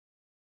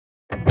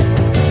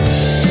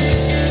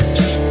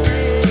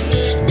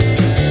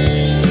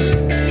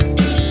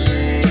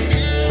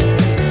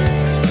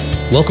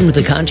Welcome to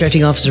the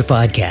Contracting Officer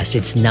Podcast.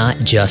 It's not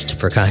just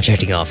for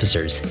contracting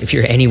officers. If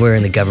you're anywhere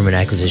in the government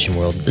acquisition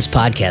world, this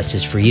podcast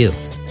is for you.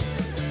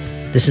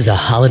 This is a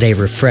holiday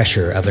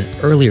refresher of an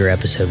earlier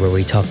episode where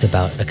we talked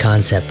about a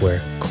concept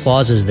where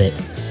clauses that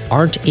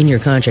aren't in your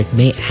contract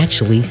may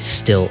actually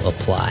still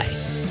apply.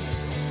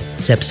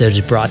 This episode is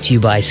brought to you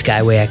by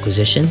Skyway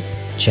Acquisition.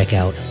 Check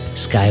out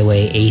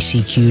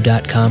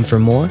skywayacq.com for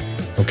more.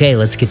 Okay,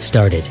 let's get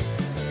started.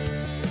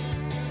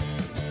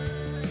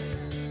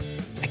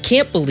 I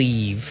can't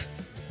believe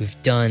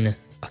we've done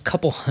a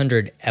couple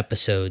hundred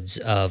episodes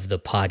of the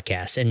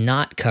podcast and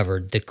not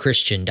covered the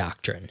Christian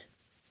doctrine.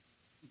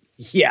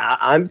 Yeah,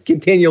 I'm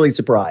continually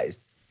surprised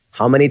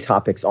how many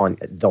topics on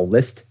the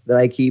list that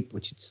I keep,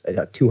 which is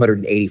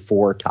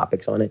 284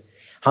 topics on it,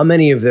 how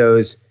many of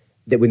those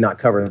that we've not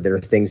covered that are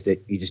things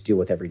that you just deal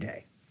with every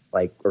day,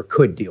 like, or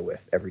could deal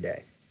with every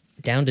day.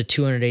 Down to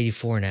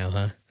 284 now,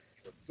 huh?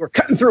 We're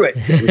cutting through it.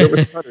 It was over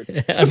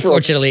 300.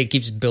 Unfortunately, it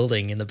keeps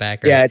building in the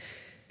background.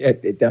 Yeah,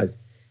 it does.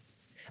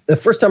 The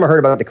first time I heard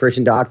about the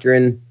Christian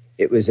doctrine,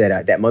 it was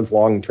at that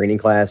month-long training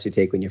class you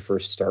take when you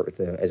first start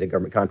as a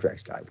government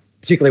contracts guy,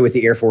 particularly with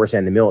the Air Force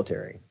and the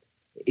military.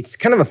 It's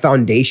kind of a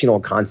foundational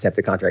concept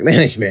of contract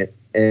management,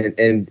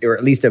 and or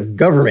at least of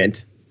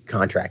government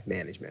contract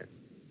management.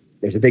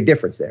 There's a big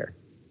difference there.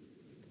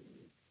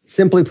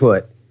 Simply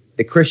put,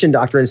 the Christian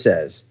doctrine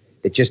says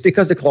that just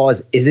because the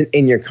clause isn't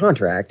in your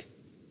contract,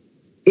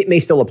 it may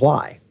still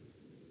apply.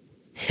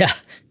 Yeah,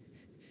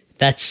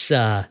 that's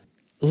a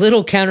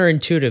little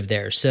counterintuitive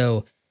there.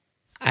 So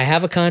I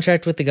have a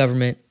contract with the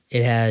government.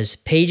 It has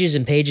pages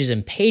and pages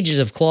and pages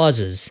of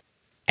clauses,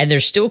 and there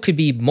still could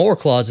be more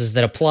clauses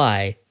that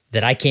apply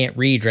that I can't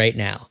read right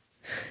now.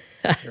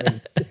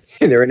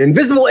 They're in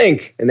invisible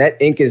ink, and that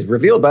ink is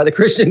revealed by the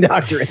Christian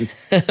doctrine.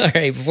 All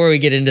right, before we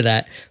get into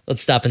that,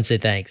 let's stop and say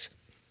thanks.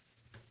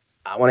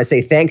 I want to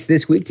say thanks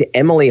this week to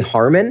Emily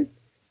Harmon.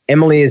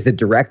 Emily is the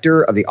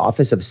director of the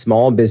Office of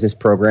Small Business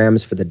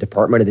Programs for the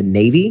Department of the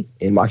Navy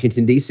in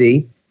Washington,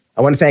 D.C.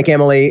 I want to thank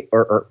Emily,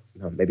 or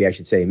maybe I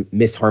should say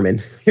Miss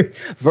Harmon,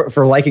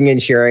 for liking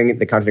and sharing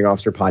the Contracting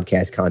Officer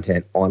podcast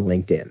content on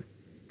LinkedIn.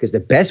 Because the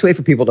best way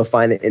for people to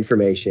find the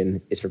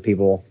information is for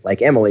people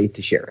like Emily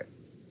to share it.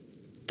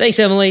 Thanks,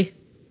 Emily,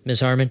 Ms.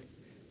 Harmon.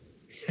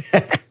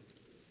 All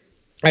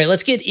right,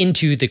 let's get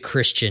into the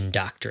Christian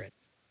doctrine.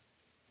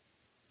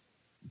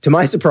 To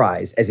my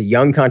surprise, as a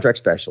young contract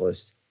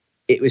specialist,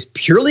 it was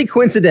purely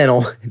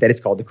coincidental that it's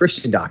called the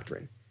Christian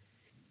doctrine.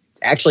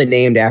 It's actually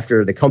named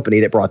after the company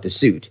that brought the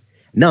suit,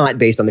 not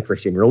based on the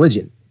Christian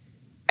religion.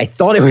 I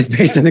thought it was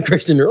based on the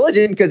Christian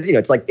religion because,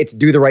 it's like it's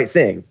do the right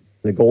thing,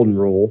 the golden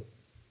rule,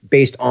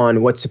 based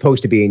on what's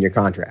supposed to be in your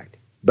contract.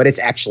 But it's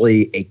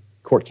actually a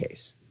court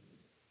case.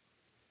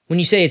 When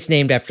you say it's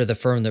named after the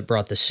firm that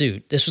brought the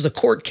suit, this was a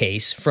court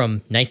case from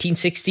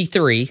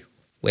 1963,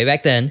 way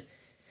back then.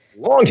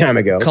 Long time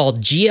ago.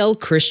 Called GL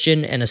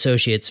Christian and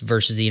Associates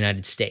versus the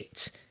United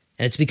States.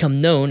 And it's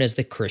become known as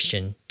the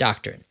Christian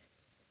doctrine.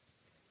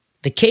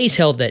 The case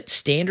held that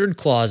standard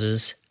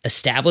clauses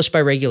established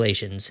by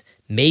regulations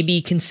may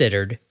be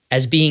considered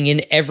as being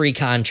in every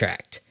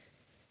contract.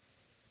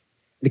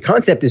 The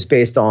concept is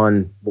based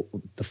on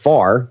the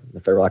FAR,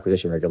 the Federal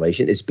Acquisition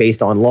Regulation, is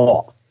based on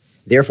law.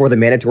 Therefore, the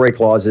mandatory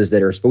clauses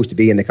that are supposed to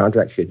be in the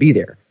contract should be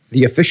there.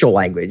 The official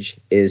language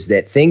is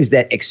that things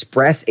that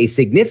express a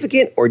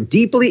significant or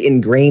deeply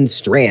ingrained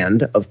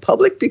strand of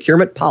public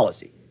procurement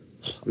policy,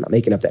 I'm not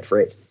making up that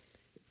phrase,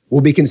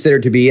 will be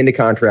considered to be in the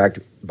contract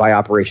by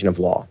operation of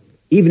law,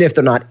 even if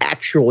they're not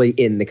actually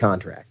in the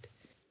contract.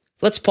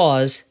 Let's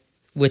pause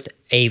with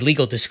a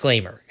legal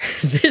disclaimer.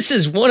 This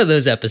is one of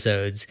those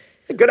episodes.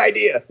 It's a good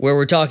idea. Where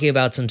we're talking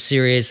about some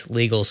serious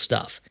legal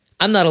stuff.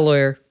 I'm not a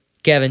lawyer.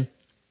 Kevin,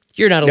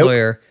 you're not a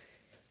lawyer.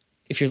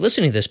 If you're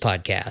listening to this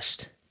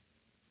podcast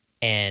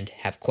and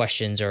have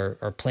questions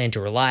or plan to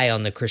rely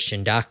on the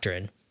Christian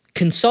doctrine,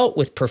 consult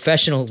with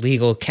professional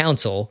legal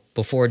counsel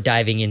before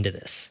diving into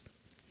this.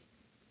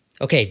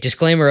 Okay,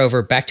 disclaimer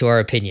over, back to our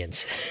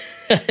opinions.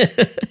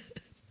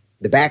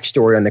 The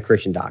backstory on the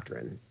Christian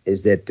doctrine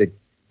is that the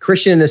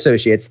Christian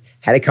Associates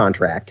had a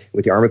contract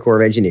with the Army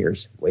Corps of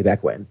Engineers, way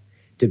back when,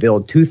 to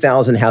build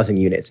 2,000 housing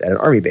units at an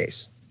Army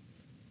base.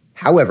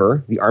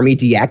 However, the Army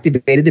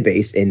deactivated the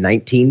base in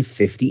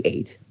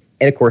 1958,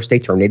 and of course they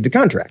terminated the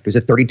contract. It was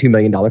a $32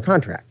 million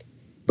contract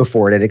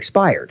before it had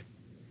expired.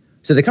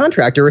 So the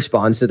contractor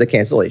responds to the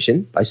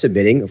cancellation by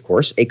submitting, of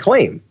course, a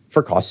claim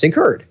for costs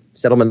incurred,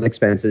 settlement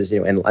expenses,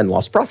 and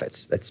lost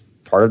profits. That's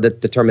part of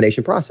the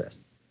termination process.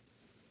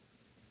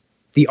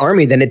 The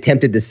Army then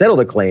attempted to settle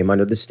the claim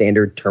under the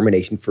standard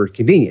termination for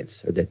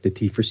convenience, or the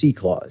T4C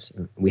clause.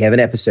 We have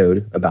an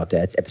episode about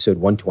that. It's episode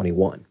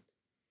 121.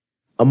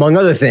 Among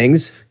other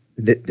things,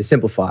 to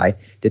simplify,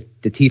 the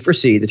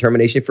T4C, the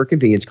termination for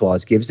convenience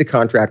clause, gives the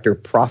contractor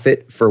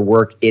profit for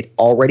work it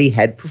already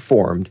had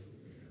performed,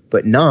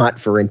 but not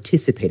for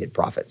anticipated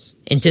profits.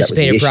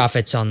 Anticipated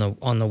profits on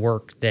the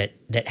work that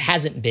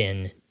hasn't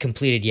been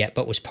completed yet,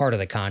 but was part of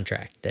the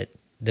contract, that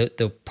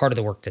the part of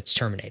the work that's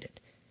terminated.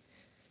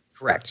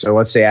 Correct. So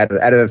let's say out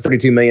of the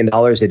 $32 million,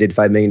 they did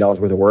 $5 million worth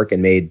of work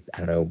and made, I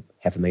don't know,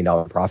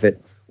 $500,000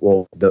 profit.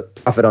 Well, the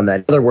profit on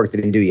that other work they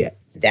didn't do yet.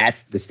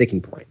 That's the sticking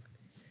point.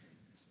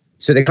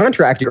 So the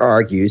contractor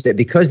argues that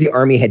because the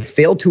Army had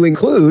failed to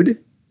include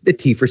the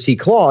T for C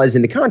clause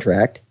in the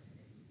contract,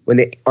 when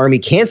the Army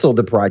canceled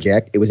the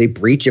project, it was a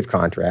breach of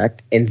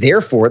contract, and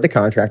therefore the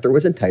contractor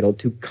was entitled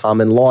to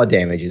common law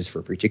damages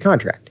for breach of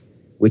contract,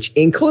 which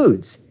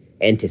includes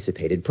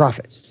anticipated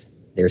profits.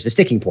 There's the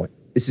sticking point.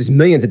 This is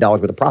millions of dollars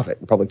worth of profit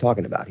we're probably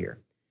talking about here.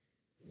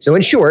 So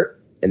in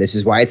short, and this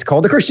is why it's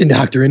called the Christian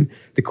doctrine,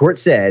 the court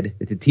said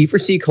that the T for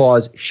C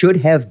clause should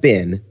have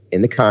been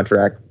in the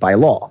contract by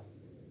law.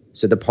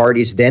 So the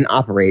parties then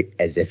operate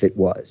as if it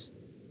was.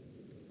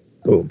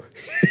 Boom.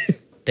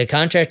 The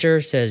contractor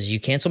says, you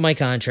cancel my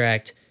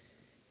contract.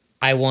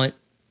 I want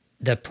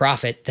the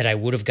profit that I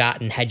would have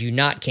gotten had you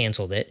not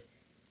canceled it.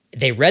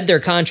 They read their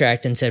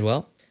contract and said,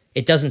 well,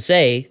 it doesn't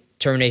say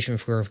termination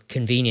for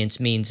convenience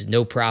means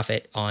no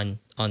profit on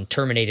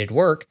terminated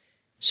work,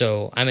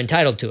 so I'm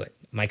entitled to it.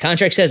 My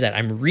contract says that.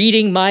 I'm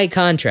reading my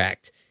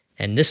contract,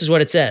 and this is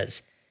what it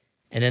says.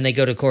 And then they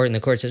go to court, and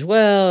the court says,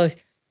 well,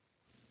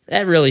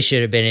 that really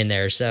should have been in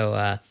there,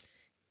 so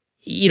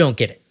you don't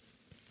get it.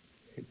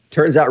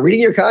 Turns out reading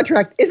your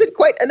contract isn't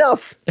quite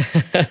enough.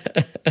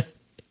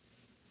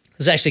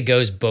 This actually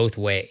goes both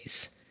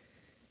ways.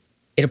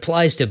 It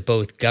applies to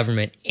both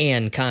government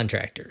and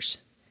contractors.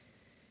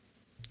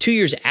 2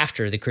 years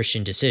after the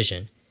Christian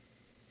decision,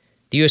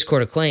 the U.S.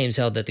 Court of Claims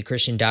held that the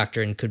Christian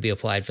doctrine could be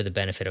applied for the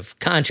benefit of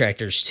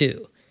contractors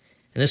too.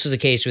 And this was a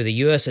case where the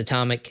U.S.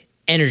 Atomic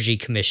Energy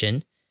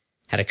Commission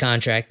had a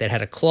contract that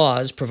had a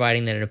clause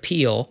providing that an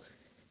appeal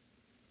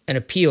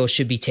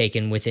should be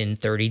taken within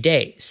 30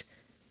 days.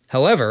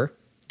 However,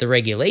 the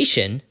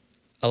regulation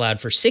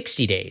allowed for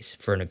 60 days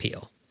for an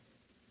appeal.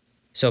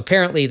 So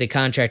apparently the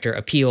contractor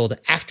appealed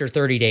after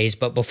 30 days,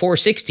 but before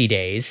 60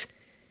 days,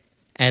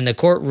 and the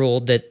court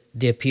ruled that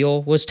the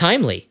appeal was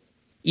timely,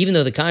 even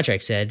though the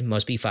contract said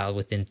must be filed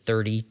within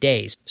 30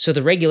 days. So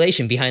the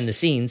regulation behind the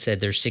scenes said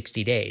there's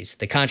 60 days.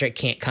 The contract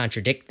can't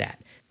contradict that.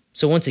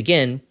 So once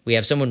again, we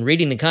have someone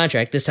reading the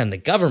contract, this time the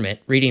government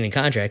reading the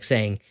contract,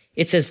 saying,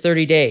 it says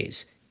 30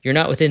 days. You're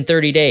not within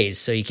 30 days,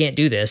 so you can't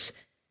do this.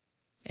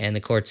 And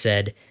the court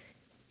said,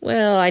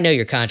 well, I know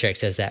your contract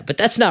says that, but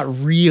that's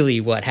not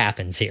really what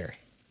happens here.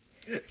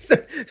 So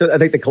I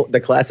think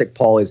the classic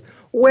Paul is,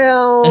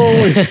 well,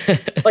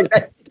 like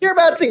that, you're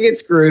about to get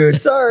screwed.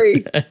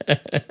 Sorry.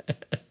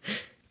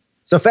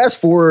 So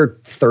fast forward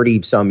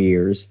 30 some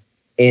years.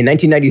 In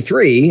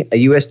 1993, a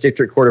U.S.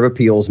 District Court of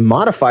Appeals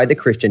modified the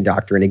Christian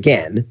doctrine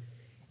again,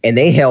 and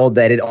they held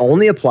that it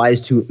only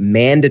applies to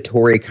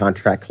mandatory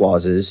contract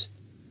clauses,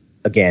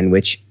 again,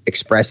 which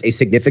express a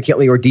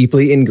significantly or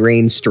deeply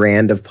ingrained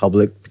strand of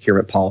public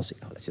procurement policy.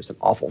 Oh, that's just an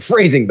awful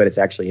phrasing, but it's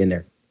actually in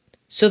there.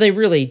 So they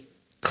really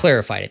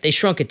clarified it. They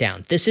shrunk it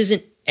down. This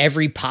isn't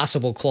every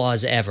possible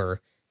clause ever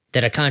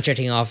that a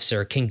contracting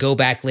officer can go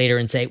back later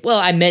and say, well,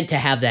 I meant to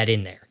have that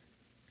in there.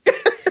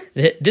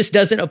 This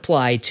doesn't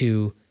apply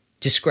to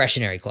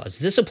discretionary clauses.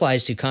 This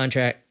applies to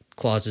contract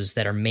clauses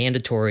that are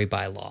mandatory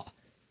by law.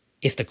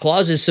 If the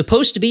clause is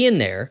supposed to be in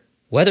there,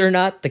 whether or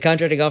not the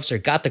contracting officer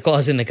got the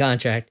clause in the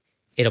contract,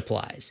 it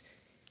applies.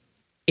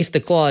 If the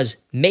clause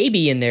may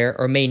be in there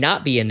or may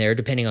not be in there,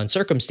 depending on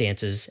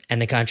circumstances,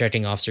 and the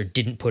contracting officer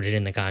didn't put it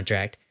in the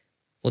contract,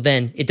 well,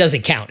 then it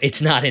doesn't count.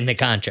 It's not in the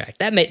contract.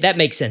 That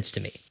makes sense to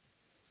me.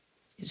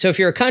 So if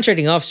you're a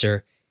contracting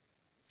officer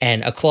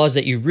and a clause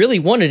that you really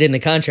wanted in the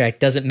contract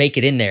doesn't make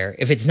it in there,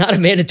 if it's not a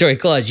mandatory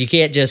clause, you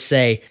can't just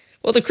say,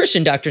 well, the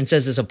Christian doctrine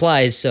says this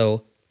applies,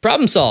 so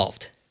problem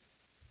solved.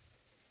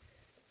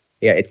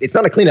 Yeah, it's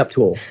not a cleanup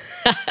tool.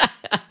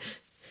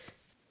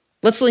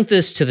 Let's link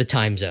this to the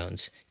time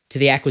zones, to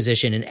the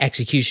acquisition and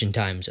execution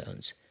time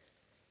zones.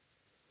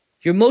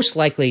 You're most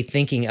likely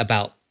thinking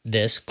about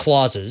this,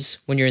 clauses,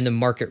 when you're in the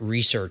market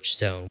research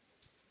zone,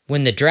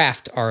 when the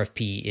draft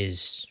RFP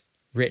is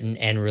written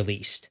and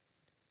released.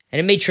 And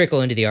it may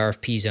trickle into the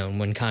RFP zone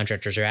when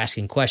contractors are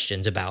asking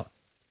questions about,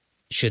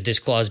 should this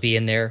clause be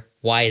in there?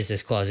 Why is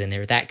this clause in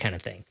there? That kind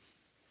of thing.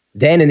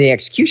 Then in the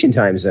execution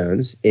time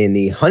zones, in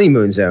the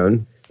honeymoon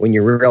zone, when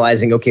you're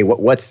realizing, okay,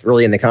 what's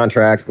really in the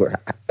contract?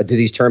 Do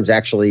these terms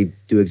actually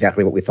do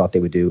exactly what we thought they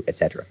would do, et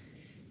cetera?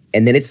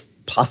 And then it's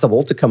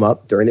possible to come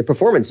up during the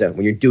performance zone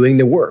when you're doing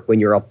the work, when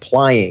you're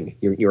applying,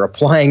 you're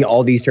applying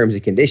all these terms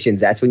and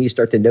conditions. That's when you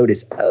start to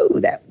notice, oh,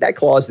 that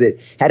clause that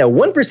had a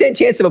 1%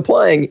 chance of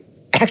applying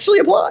actually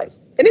applies.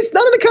 And it's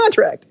not in the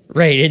contract.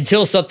 Right.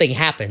 Until something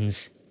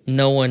happens,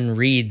 no one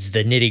reads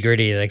the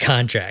nitty-gritty of the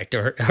contract.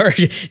 Or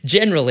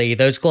generally,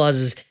 those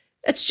clauses,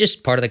 that's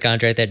just part of the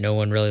contract that no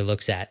one really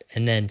looks at.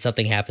 And then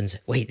something happens.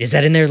 Wait, is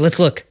that in there? Let's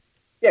look.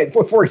 Yeah,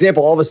 for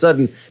example, all of a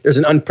sudden, there's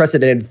an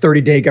unprecedented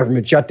 30-day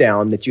government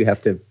shutdown that you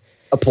have to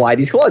apply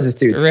these clauses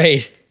to.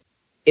 Right.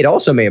 It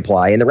also may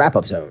apply in the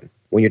wrap-up zone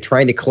when you're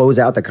trying to close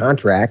out the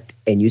contract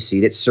and you see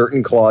that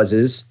certain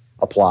clauses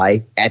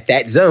apply at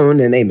that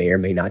zone and they may or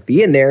may not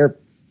be in there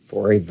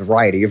for a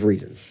variety of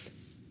reasons.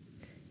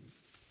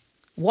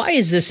 Why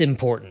is this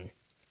important?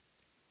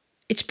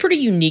 It's pretty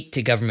unique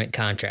to government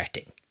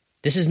contracting.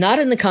 This is not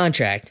in the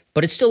contract,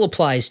 but it still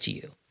applies to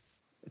you.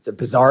 It's a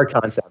bizarre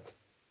concept.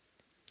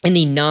 In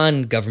the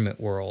non-government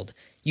world,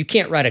 you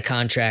can't write a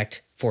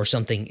contract for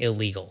something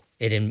illegal.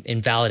 It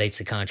invalidates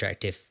the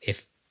contract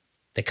if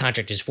the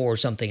contract is for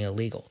something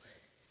illegal.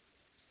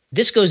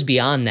 This goes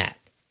beyond that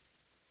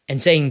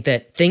and saying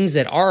that things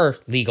that are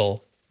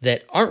legal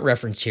that aren't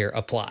referenced here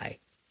apply.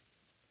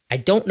 I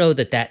don't know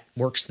that that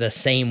works the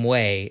same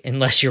way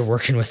unless you're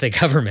working with the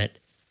government.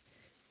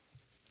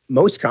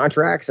 Most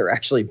contracts are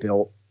actually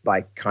built by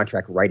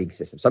contract writing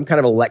system, some kind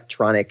of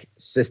electronic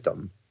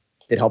system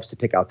that helps to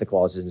pick out the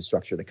clauses and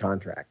structure the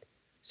contract.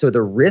 So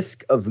the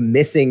risk of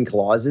missing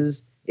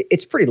clauses,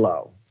 it's pretty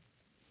low.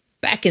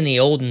 Back in the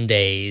olden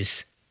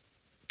days,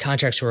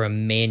 contracts were a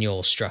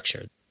manual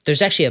structure.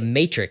 There's actually a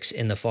matrix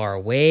in the far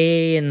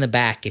way in the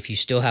back, if you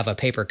still have a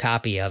paper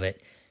copy of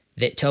it,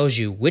 that tells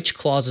you which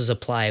clauses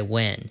apply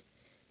when.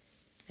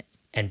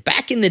 And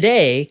back in the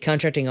day,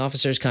 contracting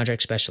officers,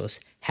 contract specialists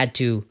had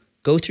to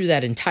go through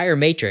that entire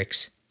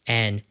matrix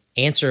and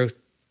answer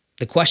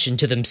the question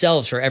to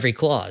themselves for every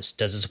clause.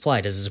 Does this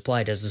apply? Does this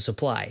apply? Does this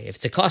apply? If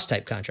it's a cost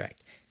type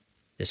contract,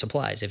 this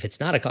applies. If it's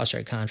not a cost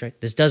type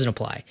contract, this doesn't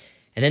apply.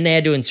 And then they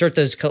had to insert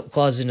those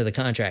clauses into the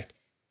contract.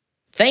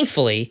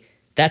 Thankfully,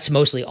 that's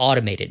mostly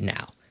automated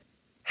now.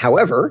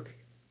 However,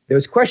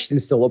 those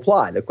questions still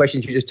apply. The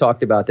questions you just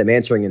talked about, them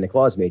answering in the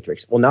clause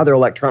matrix, well, now they're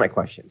electronic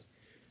questions.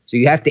 So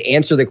you have to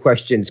answer the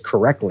questions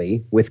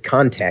correctly with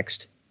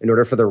context in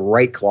order for the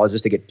right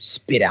clauses to get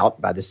spit out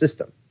by the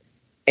system.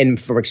 And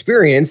from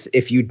experience,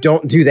 if you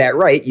don't do that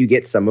right, you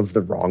get some of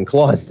the wrong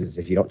clauses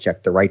if you don't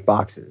check the right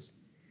boxes.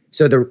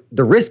 So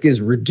the risk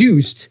is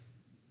reduced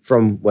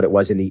from what it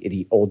was in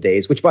the old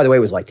days, which, by the way,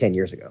 was like 10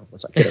 years ago.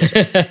 Let's not kid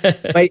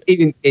ourselves.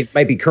 It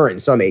might be current in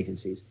some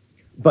agencies,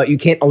 but you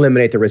can't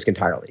eliminate the risk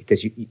entirely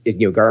because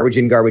you garbage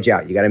in, garbage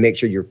out. You got to make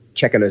sure you're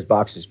checking those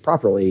boxes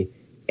properly,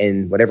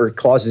 and whatever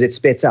clauses it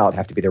spits out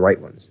have to be the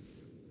right ones.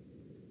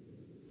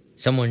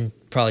 Someone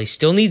probably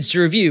still needs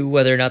to review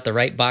whether or not the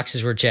right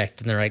boxes were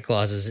checked and the right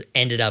clauses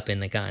ended up in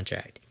the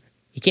contract.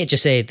 You can't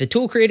just say, the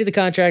tool created the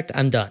contract,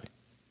 I'm done.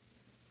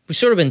 We've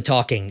sort of been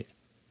talking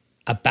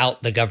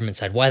about the government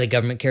side, why the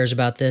government cares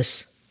about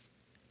this.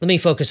 Let me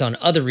focus on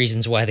other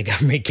reasons why the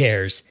government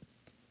cares.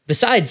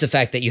 Besides the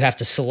fact that you have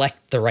to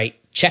select the right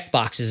check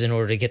boxes in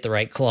order to get the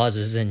right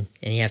clauses and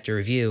you have to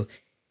review,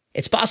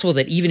 it's possible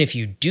that even if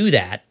you do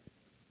that,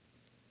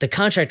 the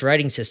contract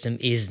writing system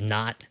is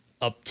not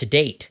up to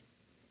date.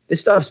 This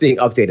stuff's being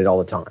updated all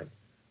the time.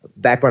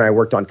 Back when I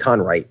worked on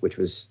Conwrite, which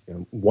was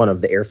one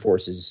of the Air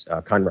Force's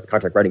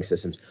contract writing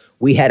systems,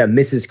 we had a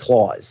Mrs.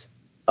 Clause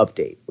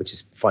update, which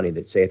is funny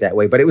to say it that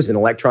way, but it was an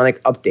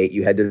electronic update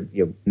you had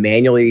to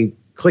manually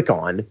click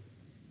on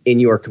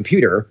in your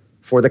computer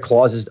for the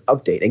clauses to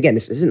update. Again,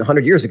 this isn't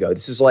 100 years ago.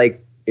 This is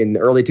like in the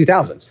early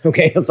 2000s.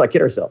 Okay, let's not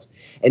kid ourselves.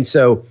 And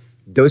so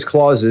those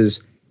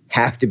clauses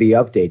have to be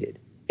updated.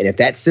 And if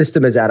that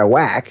system is out of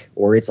whack,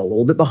 or it's a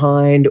little bit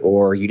behind,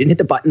 or you didn't hit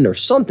the button or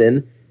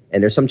something,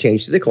 and there's some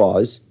change to the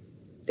clause,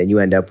 then you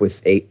end up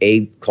with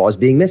a clause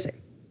being missing.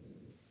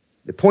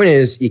 The point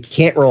is, you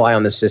can't rely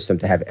on the system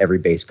to have every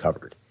base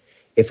covered.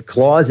 If a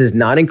clause is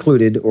not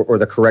included, or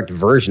the correct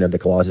version of the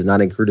clause is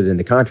not included in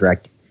the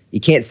contract,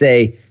 you can't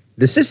say,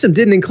 the system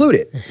didn't include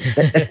it.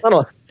 That's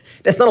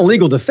not a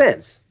legal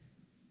defense.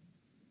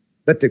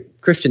 But the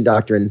Christian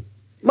doctrine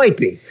might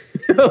be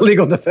a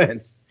legal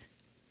defense.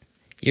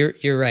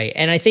 You're right.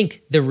 And I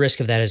think the risk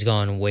of that has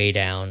gone way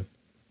down.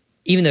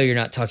 Even though you're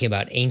not talking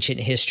about ancient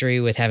history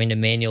with having to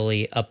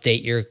manually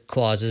update your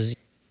clauses,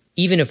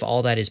 even if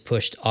all that is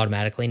pushed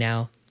automatically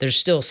now, there's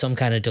still some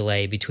kind of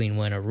delay between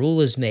when a rule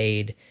is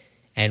made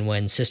and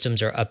when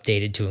systems are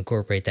updated to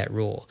incorporate that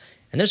rule.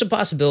 And there's a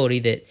possibility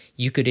that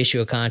you could issue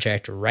a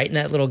contract right in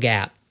that little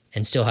gap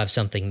and still have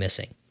something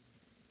missing.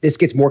 This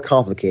gets more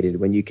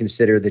complicated when you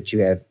consider that you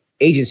have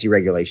agency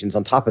regulations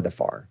on top of the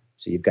FAR.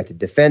 So you've got the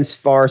defense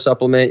FAR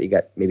supplement,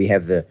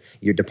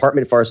 your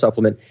department FAR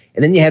supplement,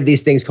 and then you have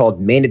these things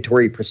called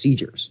mandatory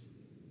procedures.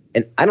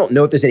 And I don't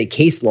know if there's any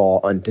case law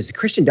on, does the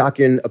Christian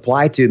doctrine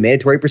apply to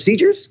mandatory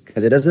procedures?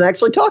 Because it doesn't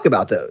actually talk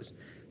about those.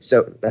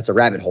 So that's a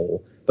rabbit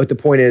hole. But the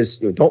point is,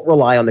 don't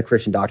rely on the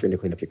Christian doctrine to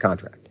clean up your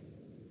contract.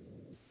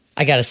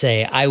 I got to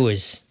say, I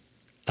was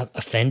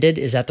offended.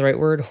 Is that the right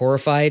word?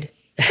 Horrified?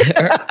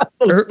 A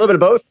little bit of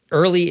both.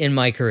 Early in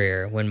my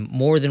career, when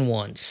more than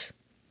once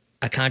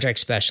a contract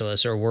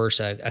specialist, or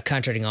worse, a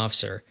contracting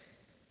officer,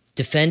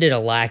 defended a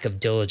lack of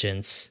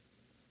diligence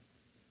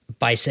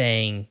by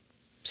saying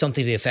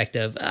something to the effect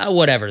of,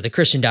 whatever, the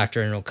Christian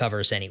doctrine will cover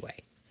us anyway.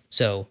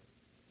 So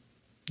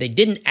they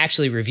didn't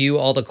actually review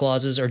all the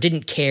clauses or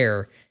didn't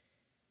care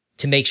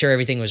to make sure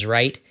everything was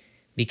right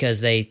because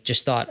they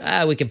just thought,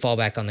 we can fall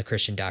back on the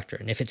Christian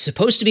doctrine. If it's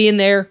supposed to be in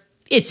there,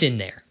 it's in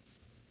there.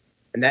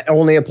 And that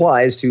only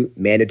applies to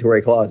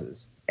mandatory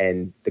clauses.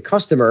 And the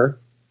customer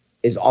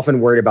is often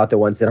worried about the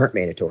ones that aren't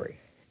mandatory,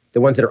 the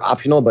ones that are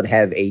optional but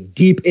have a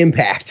deep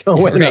impact on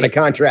whether or not a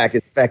contract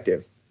is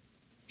effective.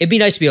 It'd be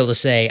nice to be able to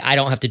say, I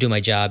don't have to do my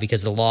job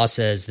because the law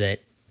says that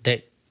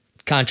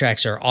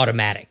contracts are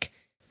automatic.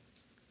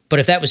 But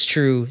if that was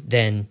true,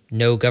 then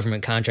no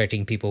government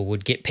contracting people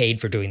would get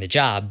paid for doing the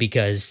job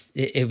because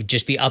it would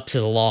just be up to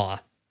the law.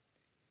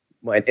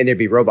 And there'd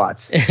be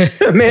robots.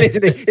 Man,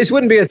 this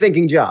wouldn't be a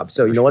thinking job.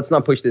 So, let's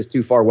not push this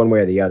too far one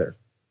way or the other.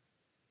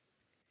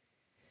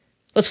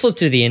 Let's flip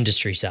to the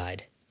industry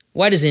side.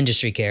 Why does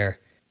industry care?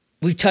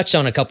 We've touched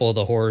on a couple of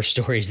the horror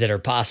stories that are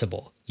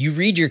possible. You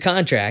read your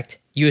contract,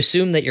 you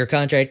assume that your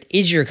contract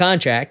is your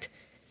contract,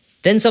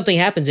 then something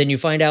happens and you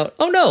find out,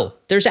 oh no,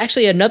 there's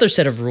actually another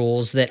set of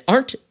rules that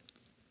aren't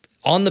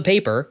on the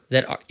paper,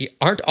 that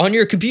aren't on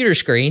your computer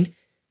screen,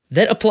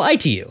 that apply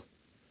to you.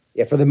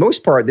 Yeah, for the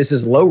most part, this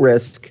is low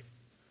risk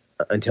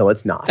until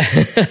it's not.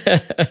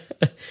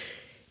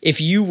 If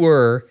you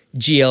were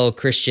GL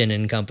Christian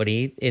and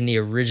Company in the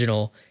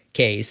original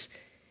case,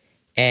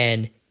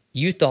 and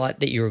you thought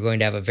that you were going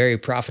to have a very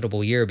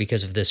profitable year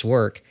because of this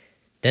work,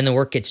 then the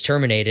work gets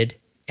terminated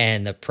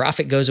and the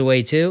profit goes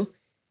away too,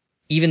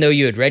 even though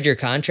you had read your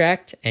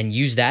contract and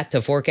used that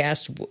to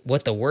forecast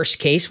what the worst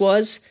case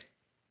was,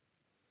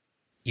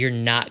 you're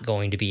not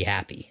going to be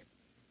happy.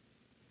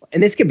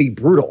 And this can be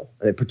brutal,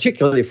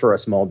 particularly for a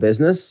small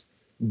business,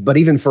 but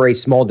even for a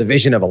small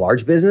division of a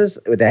large business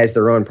that has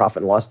their own profit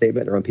and loss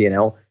statement, their own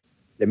P&L,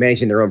 they're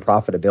managing their own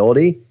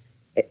profitability.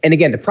 And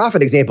again, the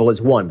profit example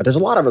is one, but there's a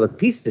lot of other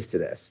pieces to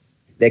this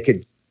that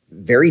could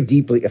very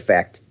deeply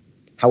affect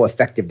how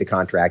effective the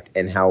contract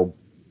and how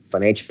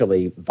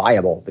financially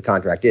viable the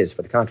contract is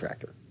for the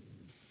contractor.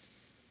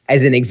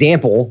 As an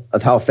example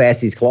of how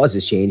fast these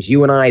clauses change,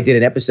 you and I did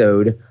an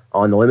episode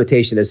on the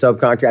limitation of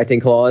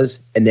subcontracting clause,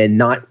 and then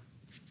not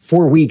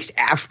 4 weeks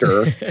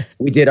after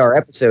we did our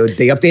episode,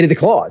 they updated the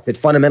clause. It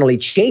fundamentally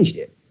changed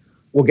it.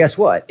 Well, guess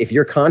what? If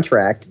your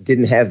contract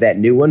didn't have that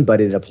new one,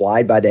 but it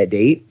applied by that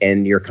date,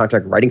 and your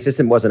contract writing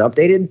system wasn't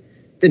updated,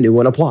 the new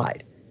one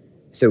applied.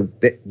 So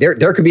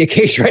there could be a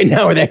case right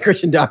now where that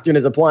Christian doctrine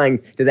is applying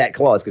to that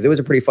clause because it was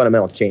a pretty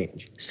fundamental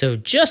change. So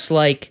just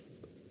like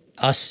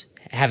us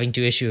having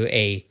to issue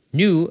a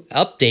new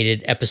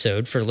updated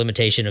episode for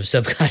limitation of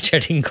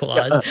subcontracting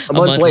clause a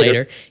month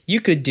later,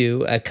 you could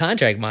do a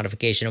contract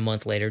modification a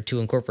month later to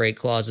incorporate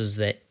clauses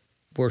that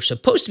were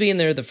supposed to be in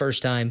there the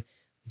first time,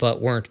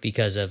 but weren't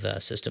because of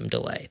a system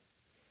delay.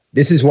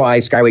 This is why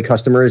Skyway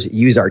customers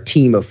use our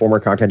team of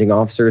former contracting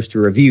officers to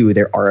review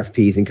their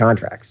RFPs and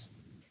contracts.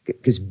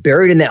 Because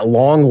buried in that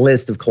long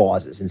list of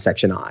clauses in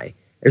Section I,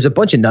 there's a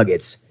bunch of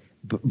nuggets.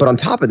 But on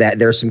top of that,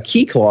 there are some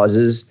key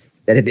clauses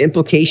that have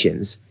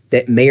implications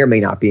that may or may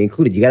not be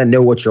included. You got to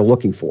know what you're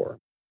looking for.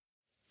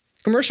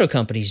 Commercial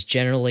companies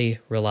generally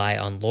rely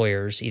on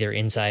lawyers, either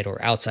inside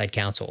or outside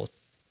counsel,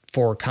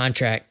 for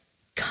contract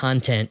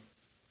content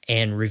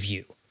and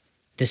review.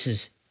 This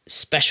is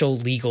special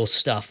legal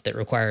stuff that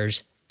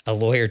requires a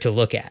lawyer to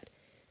look at.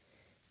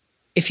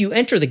 If you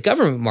enter the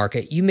government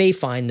market, you may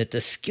find that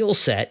the skill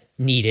set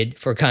needed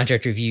for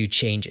contract review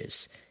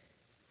changes.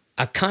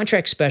 A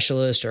contract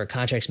specialist or a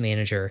contracts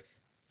manager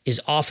is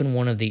often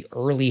one of the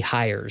early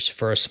hires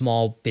for a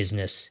small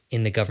business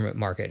in the government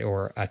market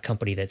or a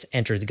company that's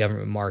entered the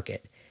government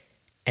market.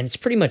 And it's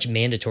pretty much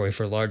mandatory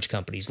for large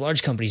companies.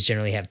 Large companies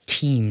generally have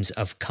teams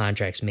of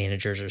contracts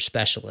managers or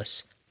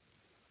specialists.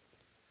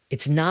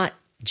 It's not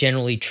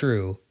generally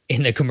true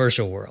in the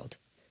commercial world.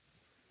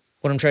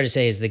 What I'm trying to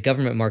say is the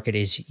government market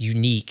is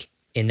unique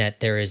in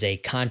that there is a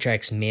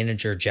contracts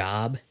manager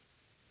job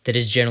that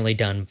is generally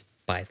done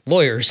by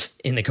lawyers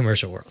in the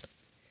commercial world.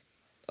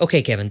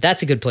 Okay, Kevin,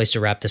 that's a good place to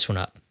wrap this one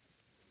up.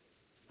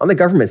 On the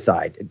government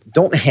side,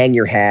 don't hang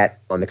your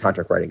hat on the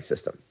contract writing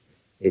system.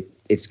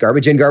 It's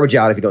garbage in, garbage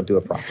out if you don't do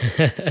it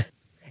properly.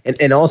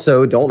 and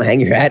also don't hang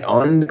your hat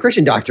on the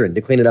Christian doctrine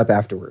to clean it up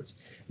afterwards.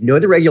 Know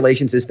the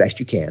regulations as best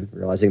you can,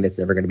 realizing that's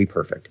never going to be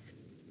perfect.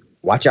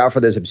 Watch out for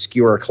those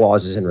obscure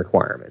clauses and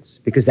requirements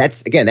because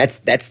that's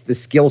the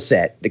skill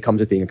set that comes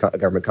with being a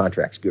government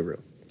contracts guru.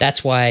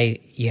 That's why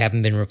you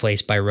haven't been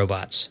replaced by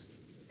robots.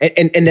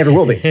 And never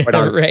will be, quite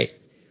honestly. Right.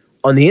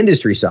 On the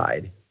industry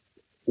side,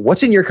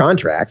 what's in your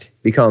contract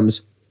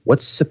becomes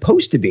what's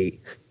supposed to be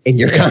in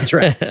your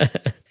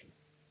contract.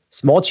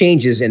 Small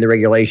changes in the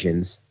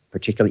regulations,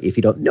 particularly if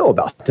you don't know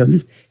about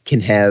them,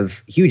 can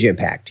have huge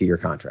impact to your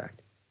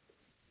contract.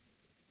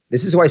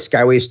 This is why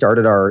Skyway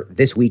started our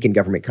This Week in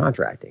Government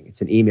Contracting.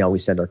 It's an email we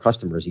send our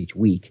customers each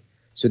week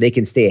so they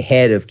can stay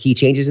ahead of key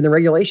changes in the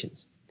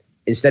regulations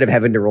instead of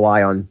having to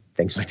rely on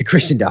things like the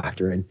Christian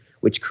doctrine,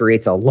 which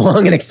creates a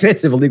long and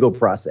expensive legal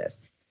process.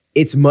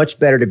 It's much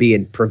better to be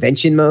in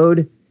prevention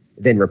mode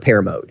than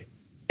repair mode.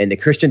 And the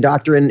Christian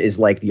doctrine is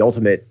like the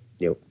ultimate,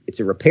 it's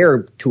a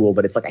repair tool,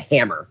 but it's like a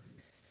hammer.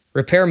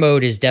 Repair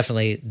mode is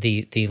definitely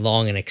the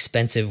long and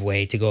expensive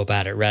way to go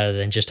about it rather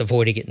than just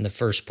avoiding it in the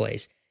first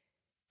place.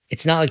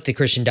 It's not like the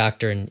Christian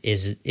doctrine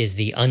is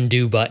the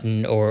undo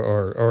button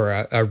or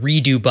a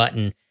redo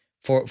button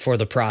for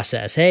the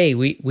process. Hey,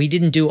 we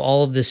didn't do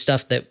all of this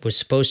stuff that was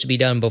supposed to be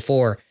done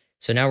before,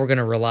 so now we're going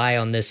to rely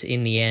on this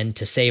in the end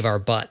to save our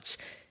butts.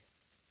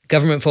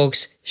 Government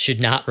folks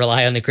should not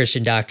rely on the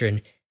Christian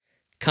doctrine.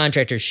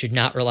 Contractors should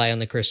not rely on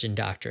the Christian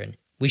doctrine.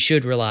 We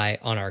should rely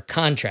on our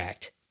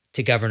contract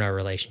to govern our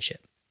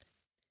relationship.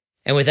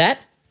 And with that,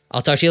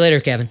 I'll talk to you later,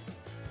 Kevin.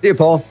 See you,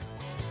 Paul.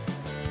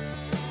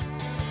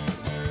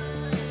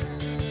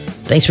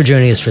 Thanks for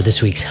joining us for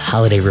this week's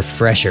Holiday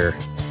Refresher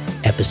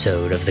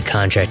episode of the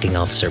Contracting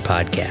Officer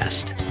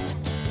Podcast.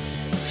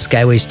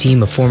 Skyway's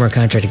team of former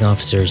contracting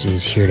officers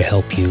is here to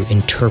help you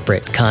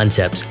interpret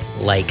concepts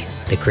like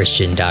the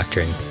Christian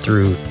doctrine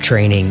through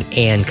training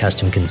and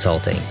custom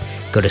consulting.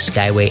 Go to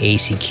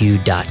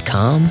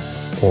skywayacq.com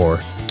or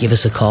give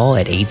us a call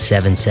at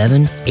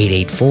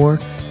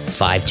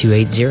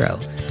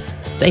 877-884-5280.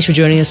 Thanks for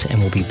joining us, and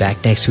we'll be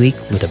back next week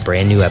with a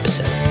brand new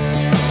episode.